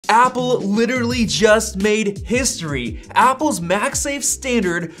Apple literally just made history. Apple's MagSafe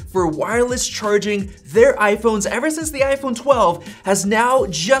standard for wireless charging their iPhones ever since the iPhone 12 has now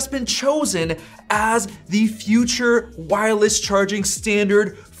just been chosen as the future wireless charging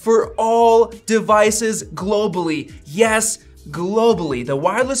standard for all devices globally. Yes, globally. The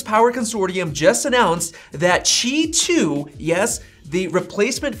Wireless Power Consortium just announced that Qi 2, yes, the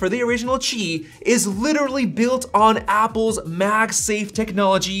replacement for the original Qi, is literally built on Apple's MagSafe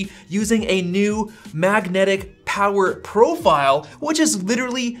technology using a new magnetic power profile, which is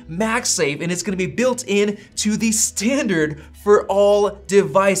literally MagSafe, and it's gonna be built in to the standard for all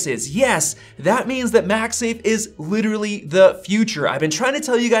devices. Yes, that means that MagSafe is literally the future. I've been trying to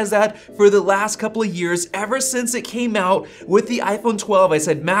tell you guys that for the last couple of years. Ever since it came out with the iPhone 12, I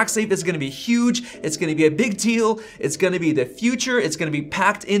said MagSafe is gonna be huge, it's gonna be a big deal, it's gonna be the future, it's gonna be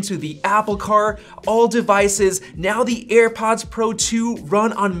packed into the Apple Car, all devices. Now the AirPods Pro 2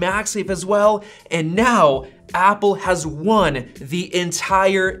 run on MagSafe as well, and now Apple has won the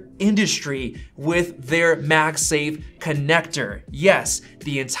entire industry with their MagSafe connector. Yes,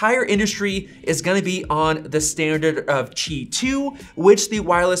 the entire industry is gonna be on the standard of Qi 2, which the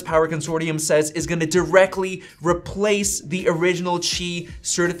Wireless Power Consortium says is gonna directly replace the original Qi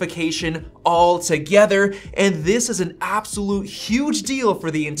certification altogether. And this is an absolute huge deal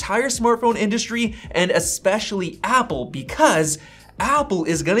for the entire smartphone industry and especially Apple, because Apple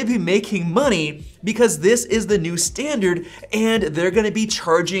is gonna be making money because this is the new standard and they're gonna be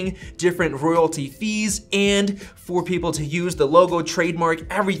charging different royalty fees and for people to use the logo, trademark,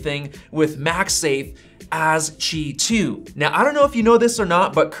 everything with MagSafe as Qi 2. Now, I don't know if you know this or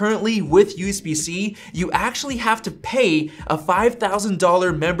not, but currently with USB-C, you actually have to pay a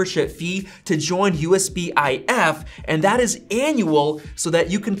 $5,000 membership fee to join USB-IF, and that is annual so that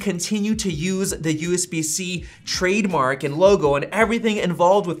you can continue to use the USB-C trademark and logo and everything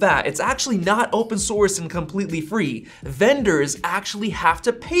involved with that. It's actually not open source and completely free. Vendors actually have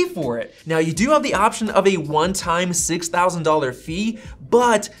to pay for it. Now, you do have the option of a one-time $6,000 fee,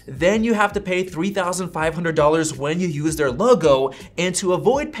 but then you have to pay $3,500 when you use their logo, and to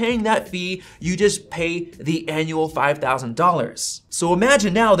avoid paying that fee, you just pay the annual $5,000. So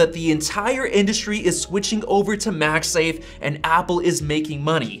imagine now that the entire industry is switching over to MagSafe and Apple is making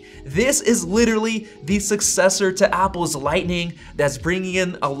money. This is literally the successor to Apple's Lightning that's bringing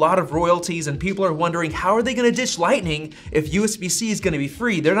in a lot of royalties, and people are wondering, how are they gonna ditch Lightning if USB-C is gonna be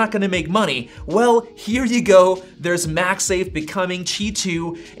free? They're not gonna make money. Well, here you go. There's MagSafe becoming Qi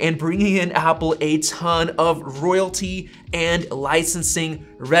 2 and bringing in Apple a ton of royalty and licensing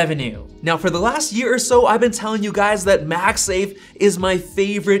revenue. Now, for the last year or so, I've been telling you guys that MagSafe is my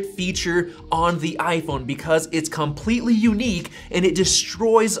favorite feature on the iPhone because it's completely unique and it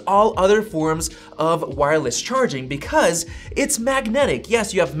destroys all other forms of wireless charging because it's magnetic.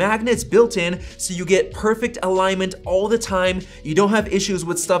 Yes, you have magnets built in, so you get perfect alignment all the time. You don't have issues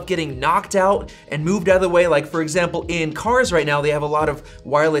with stuff getting knocked out and moved out of the way. Like, for example, in cars right now, they have a lot of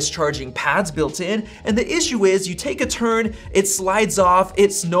wireless charging pads built in, and the issue is you take a turn, it slides off,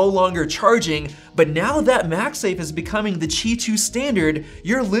 it's no longer charging. But now that MagSafe is becoming the Qi 2 standard,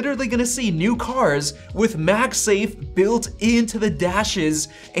 you're literally gonna see new cars with MagSafe built into the dashes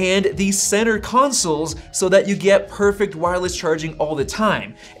and the center consoles so that you get perfect wireless charging all the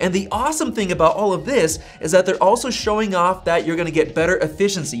time. And the awesome thing about all of this is that they're also showing off that you're gonna get better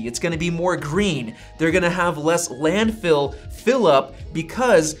efficiency. It's gonna be more green. They're gonna have less landfill fill up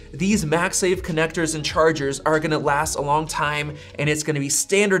because these MagSafe connectors and chargers are gonna last a long time and it's gonna be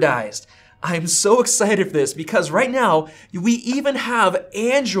standardized. I'm so excited for this because right now, we even have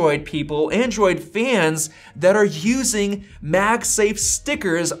Android people, Android fans that are using MagSafe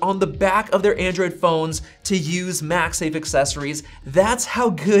stickers on the back of their Android phones to use MagSafe accessories. That's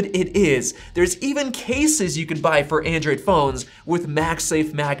how good it is. There's even cases you can buy for Android phones with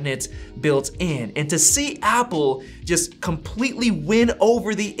MagSafe magnets built in. And to see Apple just completely win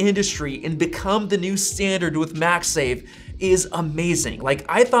over the industry and become the new standard with MagSafe is amazing. Like,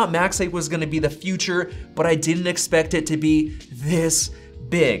 I thought MagSafe was gonna be the future, but I didn't expect it to be this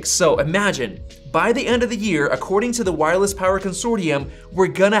big. So imagine, by the end of the year, according to the Wireless Power Consortium, we're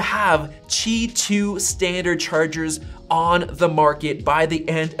gonna have Qi 2 standard chargers on the market by the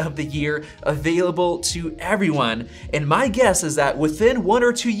end of the year, available to everyone. And my guess is that within 1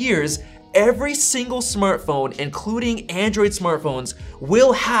 or 2 years, every single smartphone, including Android smartphones,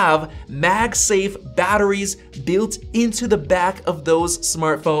 will have MagSafe batteries built into the back of those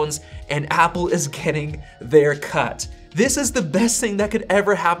smartphones, and Apple is getting their cut. This is the best thing that could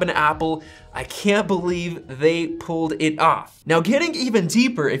ever happen to Apple. I can't believe they pulled it off. Now, getting even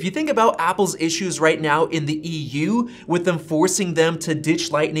deeper, if you think about Apple's issues right now in the EU, with them forcing them to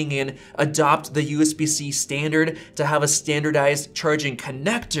ditch Lightning and adopt the USB-C standard to have a standardized charging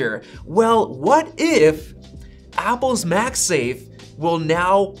connector, well, what if Apple's MagSafe will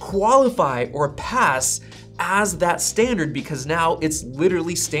now qualify or pass as that standard, because now it's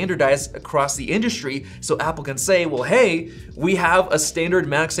literally standardized across the industry, so Apple can say, well, hey, we have a standard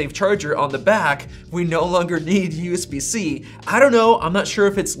MagSafe charger on the back, we no longer need USB-C. I don't know, I'm not sure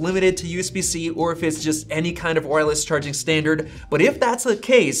if it's limited to USB-C or if it's just any kind of wireless charging standard, but if that's the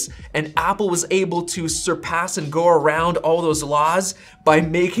case, and Apple was able to surpass and go around all those laws by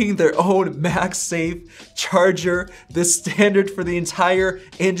making their own MagSafe charger the standard for the entire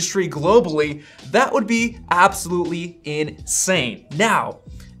industry globally, that would be absolutely insane. Now,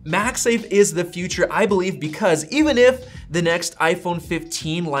 MagSafe is the future, I believe, because even if the next iPhone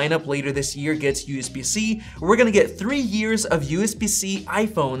 15 lineup later this year gets USB-C, we're gonna get 3 years of USB-C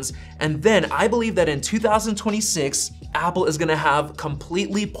iPhones, and then I believe that in 2026, Apple is gonna have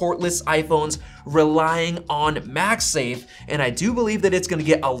completely portless iPhones relying on MagSafe, and I do believe that it's gonna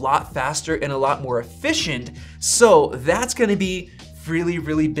get a lot faster and a lot more efficient, so that's gonna be really,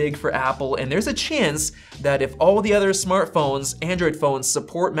 really big for Apple, and there's a chance that if all the other smartphones, Android phones,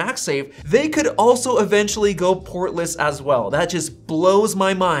 support MagSafe, they could also eventually go portless as well. That just blows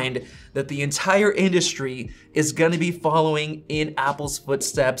my mind that the entire industry is gonna be following in Apple's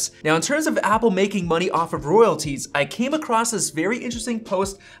footsteps. Now, in terms of Apple making money off of royalties, I came across this very interesting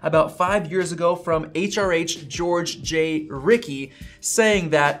post about 5 years ago from HRH George J. Rickey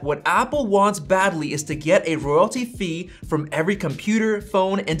saying that what Apple wants badly is to get a royalty fee from every computer,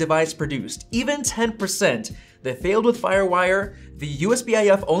 phone, and device produced, even 10%. They failed with FireWire. The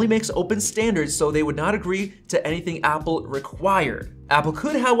USB-IF only makes open standards, so they would not agree to anything Apple required. Apple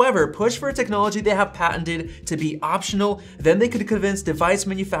could, however, push for a technology they have patented to be optional, then they could convince device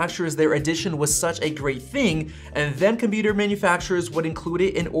manufacturers their addition was such a great thing, and then computer manufacturers would include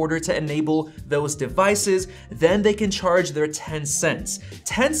it in order to enable those devices, then they can charge their 10 cents.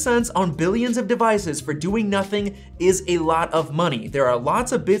 10 cents on billions of devices for doing nothing is a lot of money. There are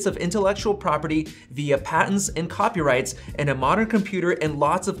lots of bits of intellectual property via patents and copyrights in a modern computer, and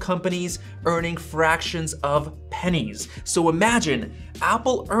lots of companies earning fractions of pennies. So imagine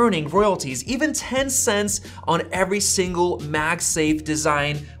Apple earning royalties, even 10 cents on every single MagSafe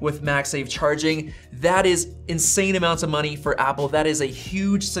design with MagSafe charging. That is insane amounts of money for Apple. That is a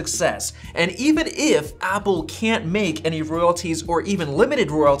huge success. And even if Apple can't make any royalties or even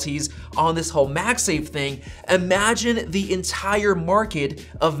limited royalties on this whole MagSafe thing, imagine the entire market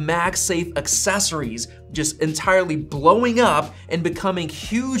of MagSafe accessories just entirely blowing up and becoming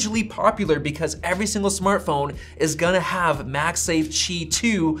hugely popular because every single smartphone is gonna have MagSafe Qi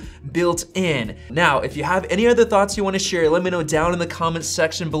 2 built in. Now, if you have any other thoughts you wanna share, let me know down in the comments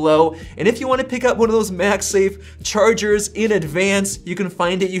section below. And if you wanna pick up one of those MagSafe chargers in advance, you can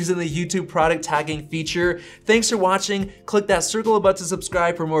find it using the YouTube product tagging feature. Thanks for watching. Click that circle above to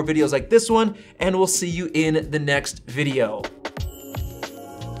subscribe for more videos like this one, and we'll see you in the next video.